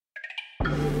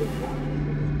Kia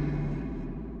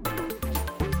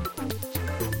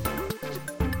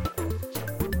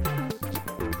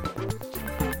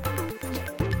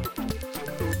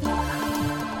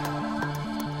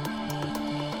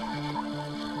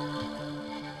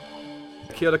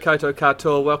ora koutou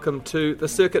katoa, welcome to the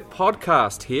Circuit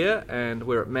Podcast here, and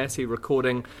we're at Massey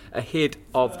recording ahead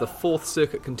of the 4th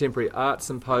Circuit Contemporary Art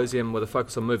Symposium with a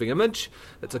focus on moving image.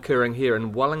 It's occurring here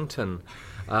in Wellington,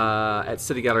 at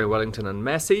City Gallery Wellington and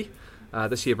Massey.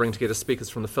 This year bringing together speakers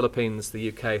from the Philippines, the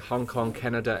UK, Hong Kong,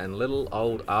 Canada and little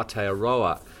old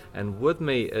Aotearoa. And with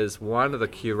me is one of the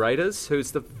curators,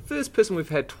 who's the first person we've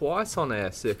had twice on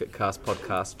our Circuit Cast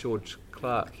podcast, George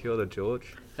Clark. Kia ora,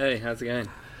 George. Hey, how's it going?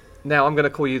 Now, I'm going to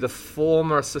call you the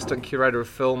former assistant curator of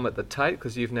film at the Tate,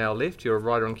 because you've now left. You're a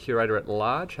writer and curator at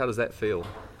large. How does that feel?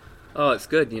 Oh, it's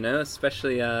good,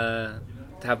 especially to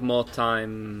have more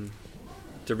time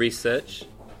to research,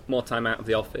 more time out of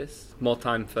the office, more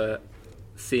time for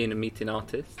seeing and meeting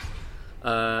artists,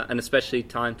 and especially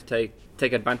time to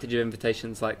take advantage of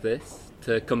invitations like this,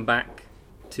 to come back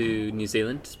to New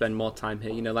Zealand, to spend more time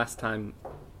here. Last time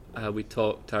we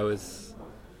talked,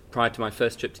 prior to my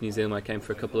first trip to New Zealand, I came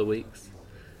for a couple of weeks,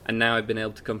 and now I've been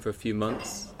able to come for a few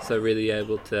months, so really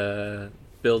able to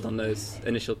build on those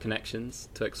initial connections,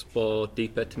 to explore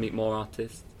deeper, to meet more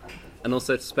artists, and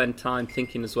also to spend time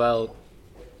thinking as well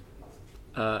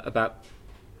about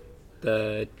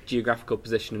the geographical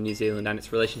position of New Zealand and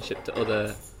its relationship to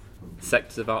other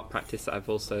sectors of art practice that I've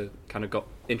also kind of got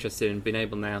interested in and been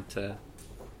able now to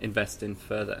invest in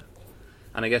further.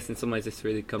 And I guess in some ways this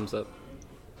really comes up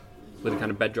with the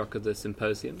kind of bedrock of the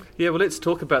symposium. Yeah, well, let's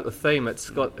talk about the theme. It's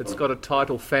got a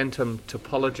title, Phantom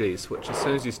Topologies, which as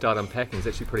soon as you start unpacking is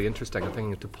actually pretty interesting. I'm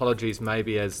thinking of topologies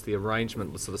maybe as the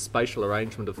arrangement, the sort of spatial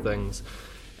arrangement of things,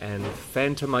 and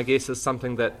phantom, I guess, is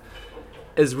something that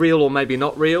is real or maybe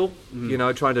not real,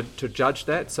 trying to judge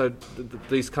that. So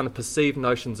these kind of perceived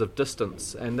notions of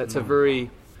distance, and that's a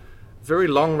very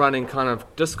long-running kind of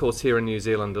discourse here in New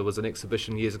Zealand. There was an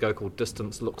exhibition years ago called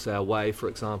Distance Looks Our Way, for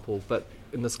example, but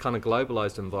in this kind of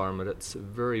globalised environment, it's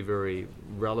very, very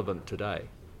relevant today.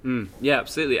 Yeah,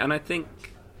 absolutely. And I think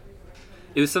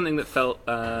it was something that felt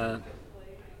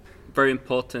very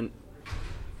important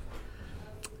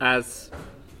as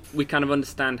we kind of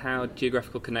understand how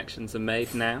geographical connections are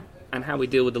made now and how we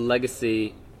deal with the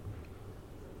legacy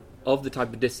of the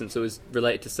type of distance that was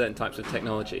related to certain types of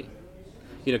technology.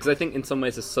 Because I think in some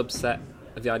ways a subset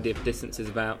of the idea of distance is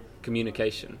about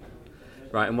communication,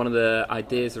 right? And one of the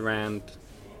ideas around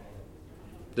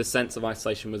the sense of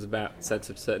isolation was about sense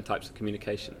of certain types of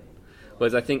communication.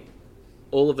 Whereas I think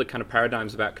all of the kind of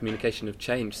paradigms about communication have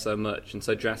changed so much and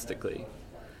so drastically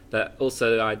that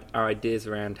also our ideas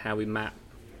around how we map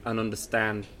and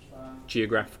understand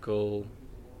geographical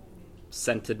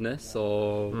centeredness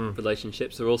or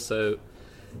relationships are also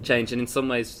changed. And in some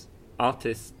ways,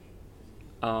 artists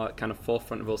are kind of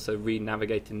forefront of also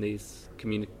re-navigating these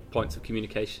points of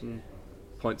communication,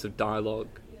 points of dialogue,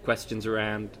 questions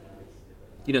around,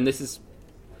 and this is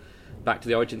back to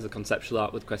the origins of conceptual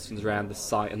art with questions around the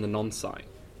site and the non-site.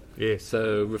 Yes.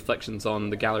 So reflections on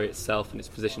the gallery itself and its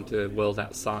position to the world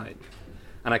outside.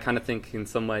 And I kind of think in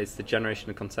some ways the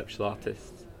generation of conceptual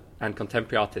artists and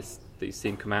contemporary artists that you've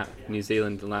seen come out of New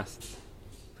Zealand in the last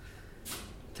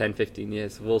 10, 15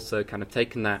 years have also kind of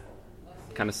taken that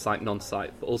kind of site,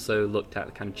 non-site, but also looked at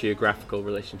the kind of geographical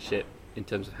relationship in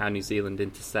terms of how New Zealand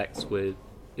intersects with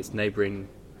its neighbouring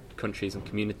countries and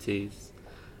communities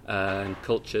and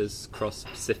cultures across the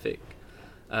Pacific,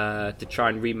 to try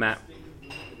and remap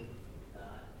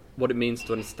what it means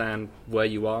to understand where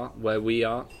you are, where we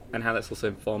are, and how that's also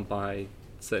informed by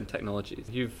certain technologies.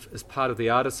 You've, as part of the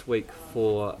Artists' Week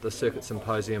for the Circuit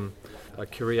Symposium,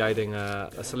 curating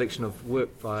a selection of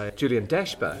work by Julian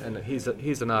Dashba, and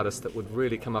he's an artist that would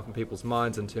really come up in people's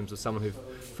minds in terms of someone who,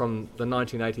 from the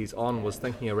 1980s on, was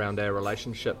thinking around our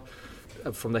relationship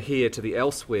from the here to the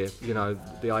elsewhere,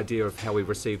 the idea of how we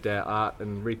received our art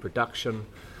and reproduction.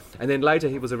 And then later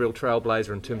he was a real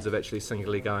trailblazer in terms of actually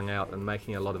singularly going out and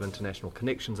making a lot of international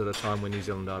connections at a time when New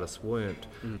Zealand artists weren't.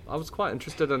 I was quite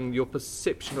interested in your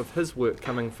perception of his work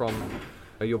coming from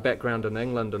your background in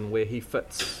England and where he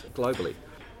fits globally.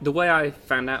 The way I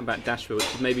found out about Dashba,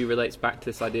 which maybe relates back to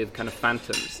this idea of kind of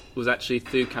phantoms, was actually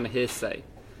through kind of hearsay.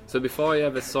 So before I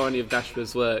ever saw any of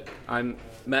Dashba's work, I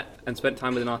met and spent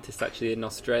time with an artist actually in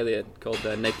Australia called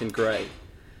Nathan Gray,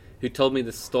 who told me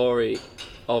the story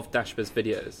of Dashba's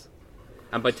videos.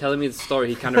 And by telling me the story,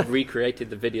 he kind of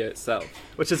recreated the video itself.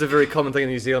 Which is a very common thing in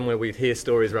New Zealand, where we'd hear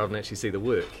stories rather than actually see the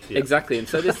work. Yeah. Exactly. And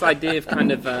so this idea of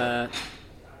kind of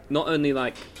not only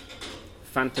like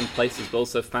phantom places, but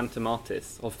also phantom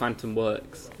artists or phantom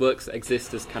works that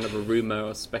exist as kind of a rumor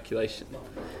or speculation.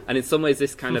 And in some ways,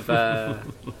 this kind of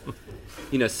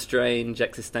strange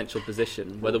existential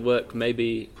position where the work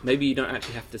maybe you don't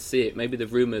actually have to see it. Maybe the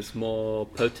rumor's more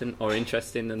potent or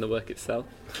interesting than the work itself.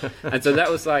 And so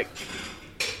that was like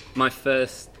my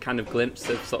first kind of glimpse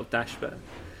of sort of Dashba.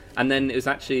 And then it was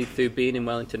actually through being in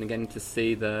Wellington and getting to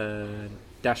see the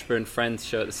Dashba and Friends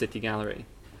show at the City Gallery.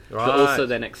 Right. But also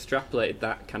then extrapolated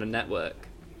that kind of network.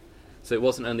 So it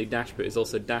wasn't only Dashba, it was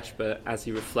also Dashba as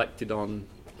he reflected on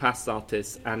past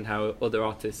artists and how other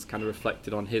artists kind of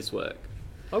reflected on his work.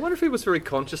 I wonder if he was very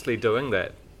consciously doing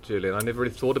that, Julian. I never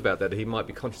really thought about that. He might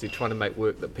be consciously trying to make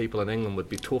work that people in England would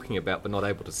be talking about but not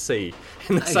able to see,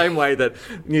 in the same way that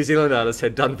New Zealand artists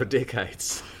had done for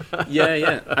decades.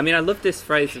 Yeah. I mean, I love this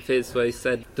phrase of his where he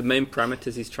said the main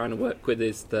parameters he's trying to work with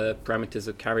is the parameters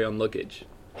of carry-on luggage.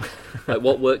 Like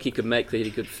what work he could make that he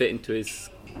could fit into his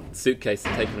suitcase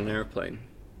and take on an aeroplane.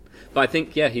 But I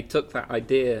think, he took that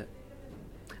idea,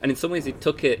 and in some ways he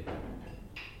took it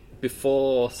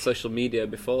before social media,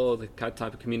 before the kind of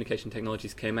type of communication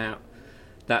technologies came out,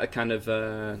 that kind of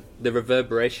the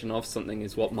reverberation of something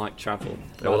is what might travel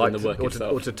rather than the work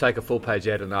itself. Or to take a full-page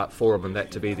ad in Art Forum and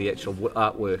that to be the actual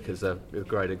artwork is a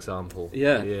great example.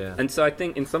 Yeah. And so I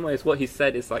think in some ways what he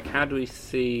said is like, how do we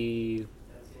see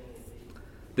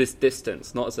this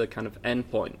distance, not as a kind of end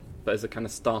point, but as a kind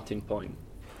of starting point?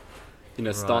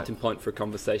 Starting point for a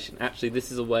conversation. Actually,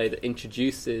 this is a way that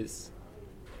introduces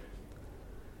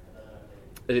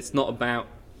that it's not about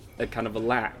a kind of a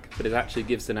lack, but it actually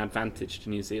gives an advantage to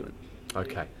New Zealand.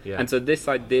 Okay, yeah. And so this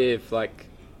idea of like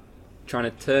trying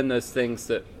to turn those things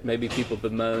that maybe people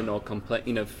bemoan or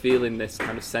complain, feeling this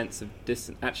kind of sense of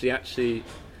distance. Actually,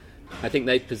 I think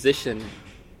they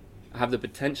have the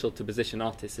potential to position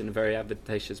artists in a very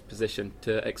advantageous position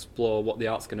to explore what the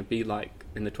art's going to be like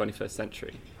in the 21st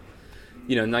century.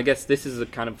 And I guess this is the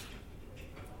kind of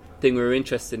thing we're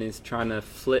interested in, is trying to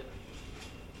flip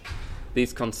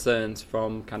these concerns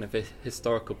from kind of a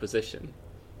historical position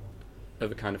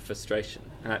of a kind of frustration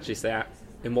and actually say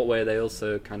in what way are they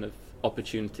also kind of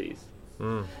opportunities.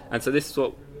 And so this is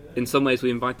what, in some ways,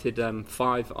 we invited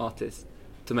 5 artists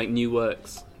to make new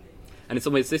works, and in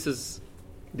some ways this is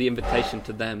the invitation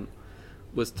to them,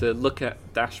 was to look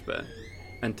at Dashba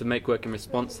and to make work in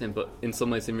response to him, but in some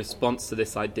ways in response to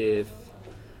this idea of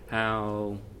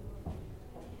how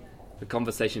the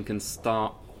conversation can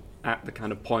start at the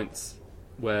kind of points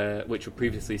which were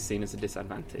previously seen as a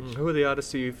disadvantage. Who are the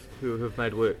artists who have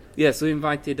made work? Yeah, so we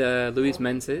invited Louise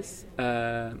Menzies.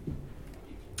 This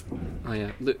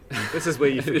is where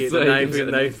you forget the names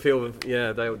and they feel,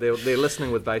 they're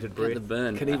listening with bated breath. The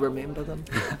burn. Can you remember them?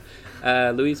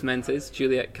 Louise Menzies,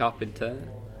 Juliet Carpenter,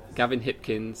 Gavin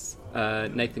Hipkins,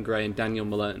 Nathan Gray and Daniel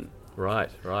Malone.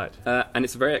 Right. And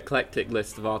it's a very eclectic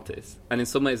list of artists, and in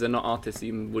some ways they're not artists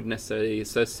you would necessarily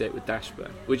associate with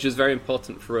Dashba, which is very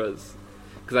important for us,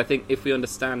 because I think if we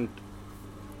understand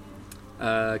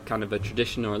kind of a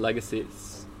tradition or a legacy,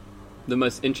 the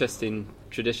most interesting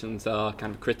traditions are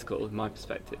kind of critical in my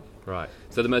perspective. Right.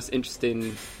 So the most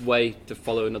interesting way to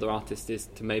follow another artist is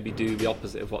to maybe do the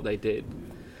opposite of what they did.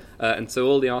 And so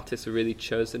all the artists are really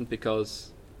chosen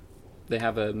because they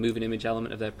have a moving image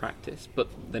element of their practice, but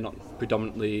they're not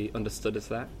predominantly understood as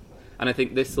that. And I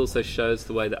think this also shows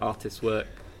the way that artists work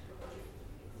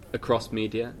across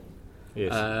media.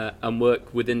 Yes. And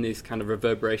work within these kind of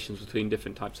reverberations between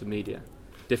different types of media,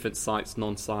 different sites,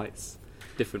 non-sites,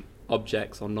 different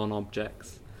objects or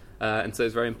non-objects. And so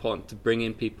it's very important to bring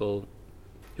in people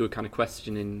who are kind of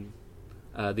questioning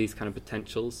these kind of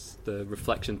potentials, the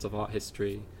reflections of art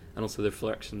history, and also the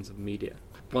reflections of media.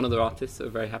 One of the artists that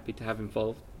we're very happy to have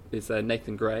involved is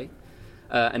Nathan Gray.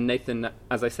 And Nathan,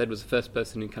 as I said, was the first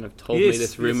person who kind of told me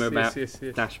this rumour about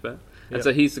Dashba. And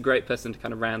so he's a great person to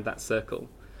kind of round that circle.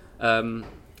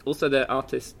 Also, they're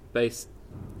artists based,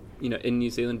 in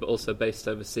New Zealand, but also based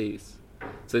overseas.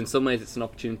 So in some ways, it's an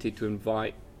opportunity to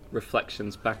invite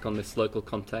reflections back on this local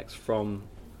context from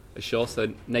ashore.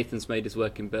 So Nathan's made his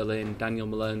work in Berlin, Daniel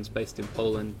Malone's based in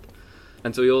Poland.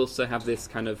 And so we also have this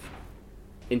kind of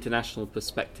international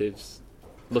perspectives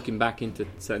looking back into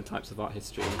certain types of art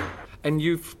history. And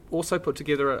you've also put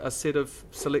together a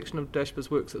selection of Dashba's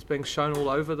works that's being shown all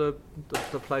over the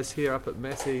place here up at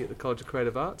Massey at the College of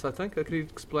Creative Arts, I think. Could you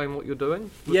explain what you're doing?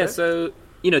 So,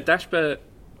 Dashba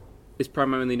is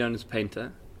primarily known as a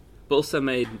painter, but also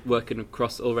made work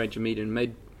across all range of media and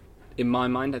made, in my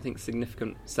mind, I think, a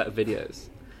significant set of videos.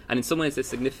 And in some ways they're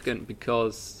significant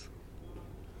because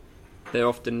they're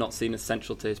often not seen as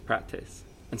central to his practice.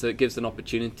 And so it gives an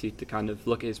opportunity to kind of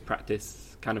look at his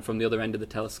practice kind of from the other end of the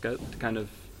telescope, to kind of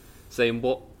saying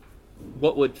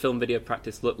what would film video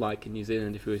practice look like in New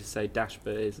Zealand if we were to say Dashba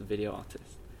is a video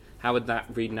artist? How would that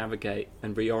re-navigate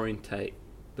and reorientate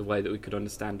the way that we could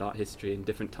understand art history and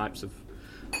different types of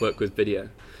work with video?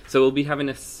 So we'll be having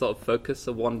a sort of focus,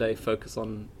 a one-day focus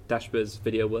on Dashba's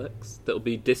video works that will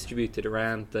be distributed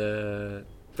around the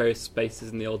various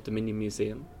spaces in the Old Dominion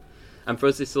Museum. And for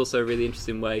us, it's also a really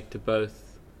interesting way to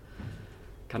both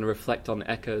kind of reflect on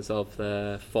echoes of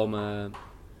the former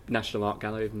National Art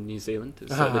Gallery of New Zealand,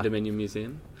 the Dominion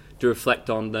Museum, to reflect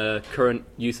on the current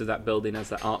use of that building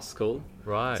as an art school.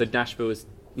 Right. So Dashba was,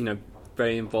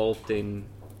 very involved in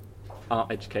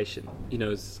art education.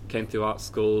 Came through art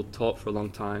school, taught for a long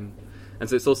time, and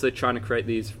so it's also trying to create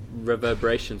these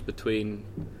reverberations between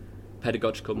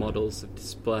pedagogical models of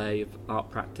display, of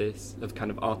art practice, of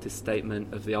kind of artist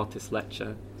statement, of the artist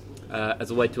lecture,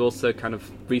 as a way to also kind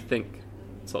of rethink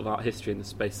sort of art history in the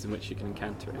spaces in which you can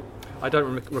encounter it. I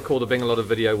don't recall there being a lot of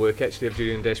video work actually of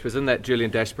Julian Dashba. It was in that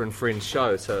Julian Dashba and Friends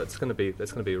show, so that's going to be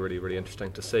really, really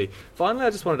interesting to see. Finally,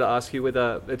 I just wanted to ask you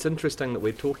whether it's interesting that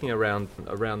we're talking around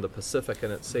the Pacific,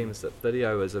 and it seems that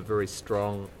video is a very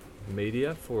strong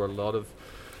media for a lot of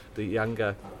the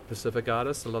younger Pacific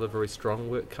artists, a lot of very strong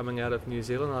work coming out of New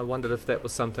Zealand. I wondered if that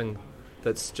was something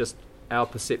that's just our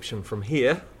perception from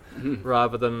here,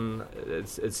 rather than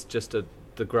it's just the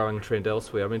growing trend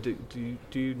elsewhere. I mean,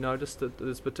 do you notice that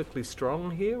it's particularly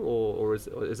strong here, or is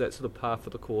that sort of par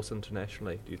for the course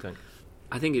internationally, do you think?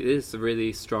 I think it is a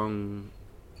really strong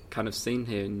kind of scene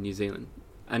here in New Zealand,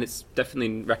 and it's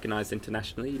definitely recognised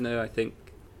internationally. I think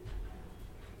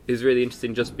it was really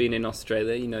interesting just being in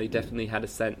Australia. You definitely had a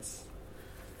sense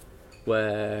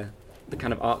where the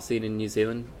kind of art scene in New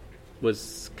Zealand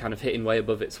was kind of hitting way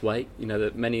above its weight.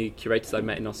 That many curators I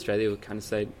met in Australia would kind of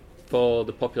say, for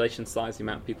the population size, the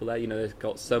amount of people there, they've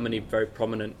got so many very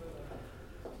prominent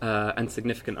and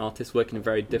significant artists working in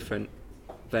very different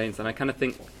veins. And I kind of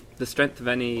think the strength of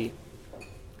any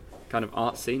kind of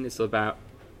art scene is about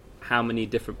how many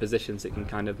different positions it can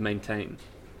kind of maintain.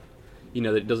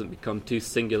 That it doesn't become too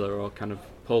singular or kind of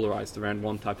polarised around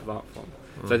one type of art form.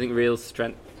 So I think real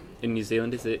strength in New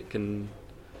Zealand is you can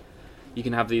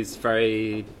have these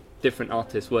very different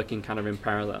artists working kind of in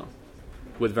parallel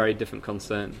with very different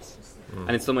concerns.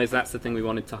 And in some ways that's the thing we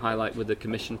wanted to highlight with the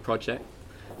commission project.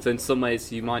 So in some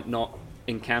ways you might not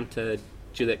encounter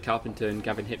Juliet Carpenter and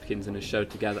Gavin Hipkins in a show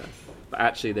together, but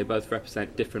actually they both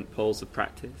represent different poles of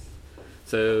practice.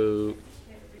 So,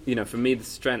 for me the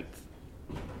strength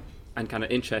and kind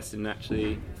of interest in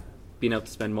actually being able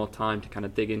to spend more time to kind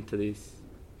of dig into these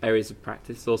areas of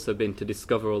practice has also been to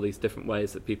discover all these different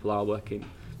ways that people are working,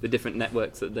 the different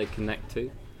networks that they connect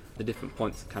to, the different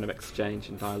points of kind of exchange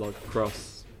and dialogue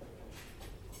across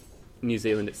New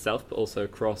Zealand itself, but also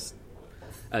across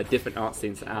different art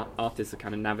scenes that artists are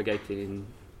kind of navigating in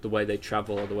the way they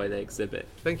travel or the way they exhibit.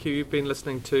 Thank you. You've been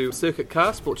listening to Circuit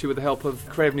Cast, brought to you with the help of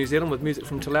Creative New Zealand with music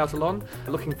from Te Lau Talon.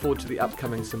 Looking forward to the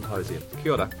upcoming symposium.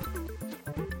 Kia ora.